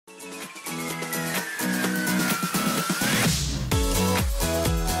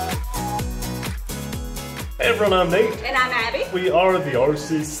everyone, I'm Nate. And I'm Abby. We are the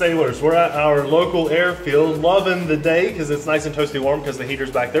TheRcSaylors. We're at our local airfield, loving the day because it's nice and toasty warm because the heater's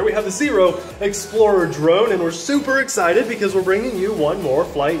back there. We have the Xiro Xplorer drone, and we're super excited because we're bringing you one more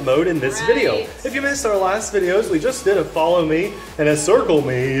flight mode in this video. If you missed our last videos, we just did a follow me and a circle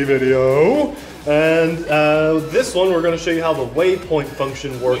me video. And this one, we're going to show you how the Waypoint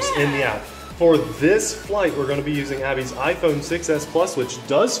function works in the app. For this flight, we're going to be using Abby's iPhone 6s Plus, which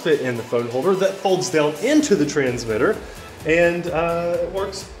does fit in the phone holder that folds down into the transmitter, and it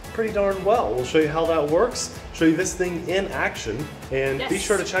works pretty darn well. We'll show you how that works, show you this thing in action, and be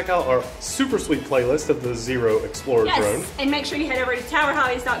sure to check out our super sweet playlist of the Xiro Xplorer drone. And make sure you head over to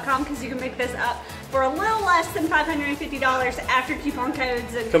towerhobbies.com because you can pick this up for a little less than $550 after coupon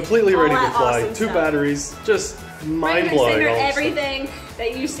codes and completely ready to fly. Awesome Two batteries, just mind-blowing. Everything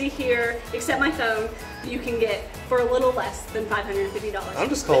that you see here, except my phone, you can get for a little less than $550. I'm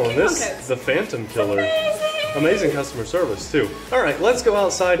just calling this the Phantom Killer. Amazing customer service too. All right, let's go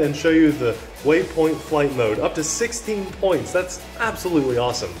outside and show you the Waypoint flight mode. Up to 16 points. That's absolutely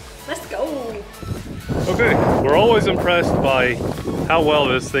awesome. Let's go. Okay, we're always impressed by how well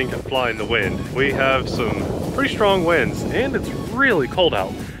this thing can fly in the wind. We have some pretty strong winds and it's really cold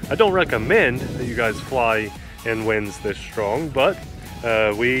out. I don't recommend that you guys fly in winds this strong, but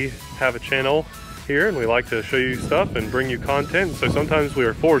we have a channel here and we like to show you stuff and bring you content, so sometimes we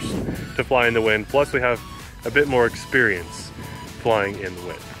are forced to fly in the wind, plus we have a bit more experience flying in the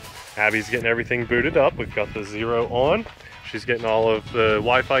wind. Abby's getting everything booted up. We've got the Xiro on. She's getting all of the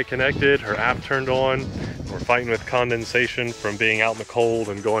Wi-Fi connected, her app turned on. We're fighting with condensation from being out in the cold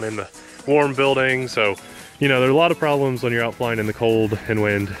and going in the warm building, so you know, there are a lot of problems when you're out flying in the cold and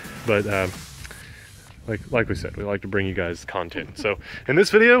wind, but like we said, we like to bring you guys content. So in this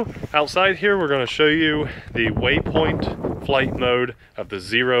video, outside here, we're going to show you the Waypoint flight mode of the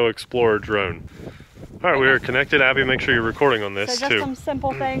Xiro Xplorer drone. All right, we are connected. Abby, make sure you're recording on this so just some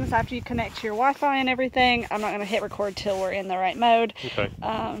simple things after you connect to your Wi-Fi and everything. I'm not going to hit record till we're in the right mode. Okay.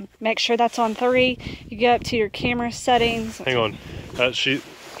 Make sure that's on 3. You go up to your camera settings. Hang on. She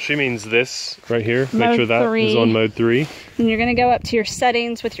means this right here. Make sure that is on mode 3. And you're going to go up to your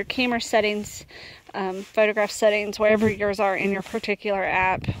settings with your camera settings, photograph settings, wherever yours are in your particular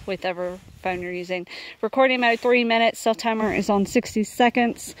app, whichever phone you're using. Recording mode 3 minutes, self timer is on 60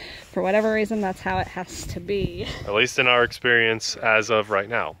 seconds. For whatever reason, that's how it has to be. At least in our experience as of right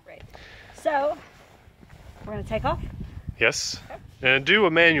now. Right. So, we're going to take off? Yes. Okay. And do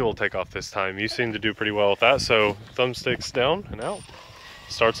a manual takeoff this time. You seem to do pretty well with that, so thumbsticks down and out.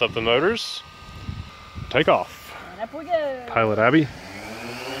 Starts up the motors. Take off. And up we go. Pilot Abby.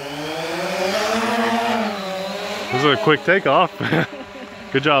 This is a quick takeoff.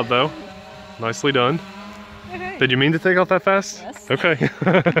 Good job though. Nicely done. Okay. Did you mean to take off that fast? Yes. Okay.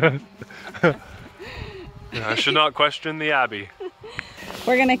 I should not question the Abby.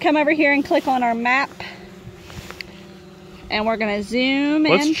 We're going to come over here and click on our map. And we're going to zoom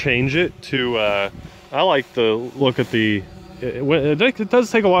in. Let's change it to, I like the look at the, it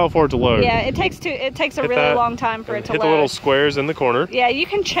does take a while for it to load. Yeah, it takes a really long time for it to load. Hit the little squares in the corner. Yeah, you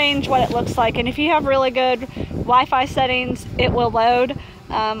can change what it looks like, and if you have really good Wi-Fi settings, it will load.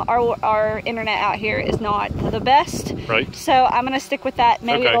 Our internet out here is not the best. Right. So I'm gonna stick with that.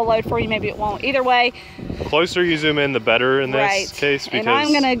 Maybe it'll load for you, maybe it won't. Either way. The closer you zoom in, the better in this case. Because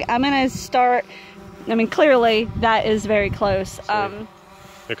and I'm gonna start. I mean, clearly that is very close.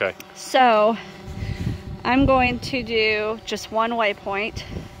 Okay. So I'm going to do just one waypoint.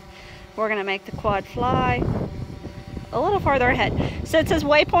 We're going to make the quad fly a little farther ahead. So it says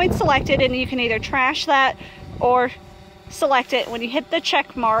waypoint selected, and you can either trash that or select it. When you hit the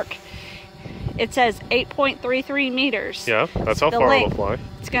check mark, it says 8.33 meters. Yeah, that's how far it'll fly.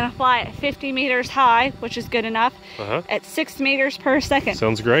 It's going to fly at 50 meters high, which is good enough, at 6 meters per second.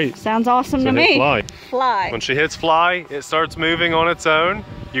 Sounds great. Sounds awesome to me. Fly. Fly. When she hits fly, it starts moving on its own.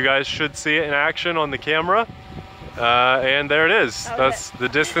 You guys should see it in action on the camera. And there it is. Okay. That's the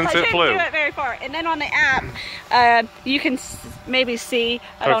distance it flew. I didn't do it very far. And then on the app, you can maybe see,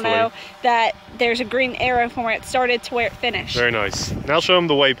 I don't know, that there's a green arrow from where it started to where it finished. Very nice. Now show them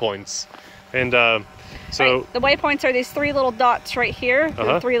the waypoints. And so the waypoints are these 3 little dots right here,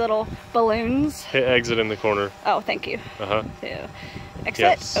 the 3 little balloons. Hit exit in the corner. Oh, thank you. So, exit.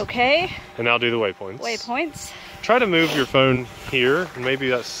 Yes. Okay. And now do the waypoints. Waypoints. Try to move your phone here, and maybe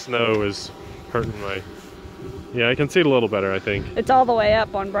that snow is hurting my. Yeah, I can see it a little better, I think. It's all the way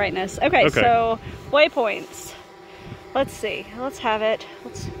up on brightness. Okay, so waypoints. Let's see. Let's have it.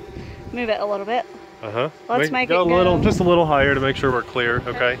 Let's move it a little bit. Let's make it go just a little higher to make sure we're clear.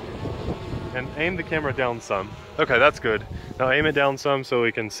 Okay. And aim the camera down some. Okay, that's good. Now aim it down some so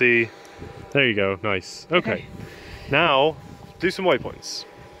we can see There you go. Nice. Okay. Now, do some waypoints.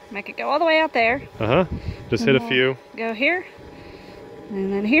 Make it go all the way out there. Just hit a few. Go here,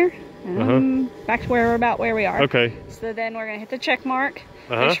 and then here, and back to where we are. Okay. So then we're gonna hit the check mark.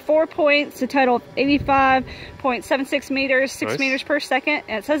 There's 4 points, a total of 85.76 meters, 6 meters per second,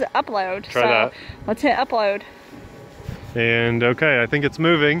 and it says upload. Try that. Let's hit upload. And okay, I think it's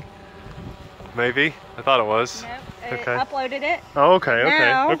moving. Maybe. I thought it was. Nope, it uploaded it. Oh, okay,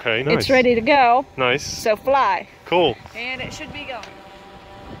 Now, okay, nice. It's ready to go. Nice. So fly. Cool. And it should be going.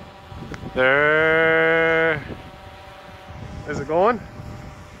 There. Is it going? No.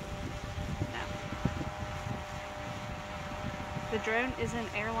 The drone is in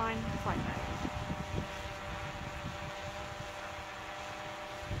airline flight mode.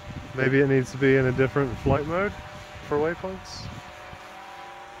 Maybe it needs to be in a different flight mode for waypoints.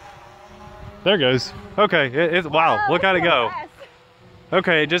 There it goes. Okay, it's wow, look at it go.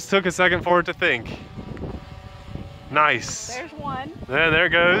 Okay, it just took a second for it to think. Nice. There's one. There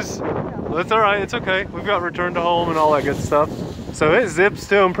it goes. That's all right, it's okay. We've got return to home and all that good stuff. So it zips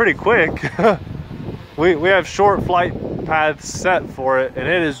to them pretty quick. we have short flight paths set for it, and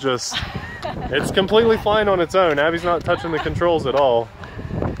it is just, it's completely flying on its own. Abby's not touching the controls at all.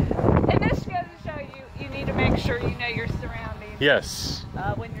 And this goes to show you need to make sure you know your surroundings. Yes.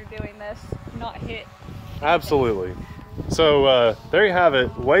 When you're doing this, not hit. Absolutely. So there you have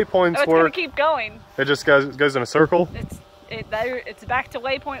it. Waypoints it's work. Gonna keep going. It just goes in a circle. It's back to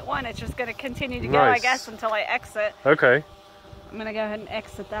waypoint 1. It's just gonna continue to go, Nice. I guess, until I exit. Okay. I'm gonna go ahead and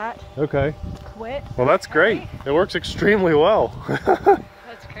exit that. Okay. Quit. Well, that's great. It works extremely well.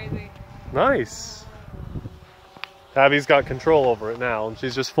 That's crazy. Nice. Abby's got control over it now, and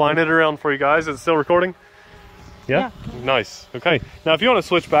she's just flying it around for you guys. Is it still recording? Yeah? Nice. Okay. Now, if you want to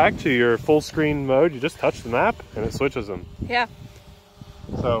switch back to your full screen mode, you just touch the map, and it switches them. Yeah.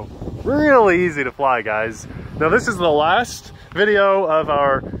 So, really easy to fly, guys. Now, this is the last video of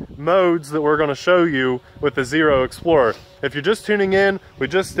our modes that we're going to show you with the Xiro Xplorer. If you're just tuning in, we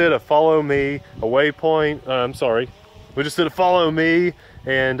just did a follow me, a waypoint, we just did a follow me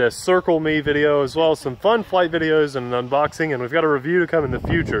and a circle me video, as well as some fun flight videos and an unboxing, and we've got a review to come in the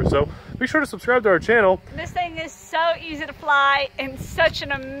future. So be sure to subscribe to our channel. This thing is so easy to fly and such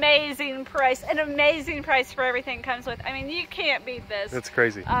an amazing price for everything it comes with. I mean, you can't beat this. It's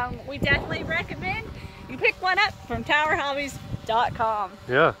crazy. We definitely recommend you pick one up from towerhobbies.com.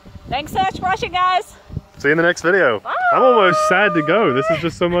 Yeah. Thanks so much for watching, guys. See you in the next video. Bye. I'm almost sad to go. This is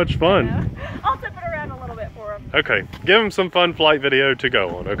just so much fun. I'll tip it around a little bit for him. Okay, give him some fun flight video to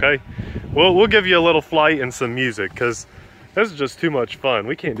go on, okay? We'll give you a little flight and some music, because this is just too much fun.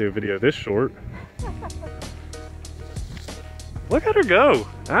 We can't do a video this short. Look at her go.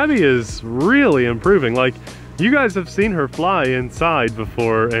 Abby is really improving. Like, you guys have seen her fly inside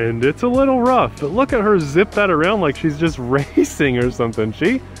before, and it's a little rough, but look at her zip that around like she's just racing or something.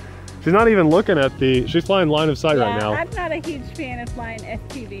 She's not even looking at she's flying line of sight right now. I'm not a huge fan of flying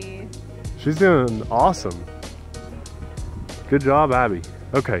FPVs. She's doing awesome. Good job, Abby.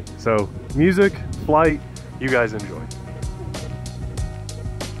 Okay, so music, flight, you guys enjoy.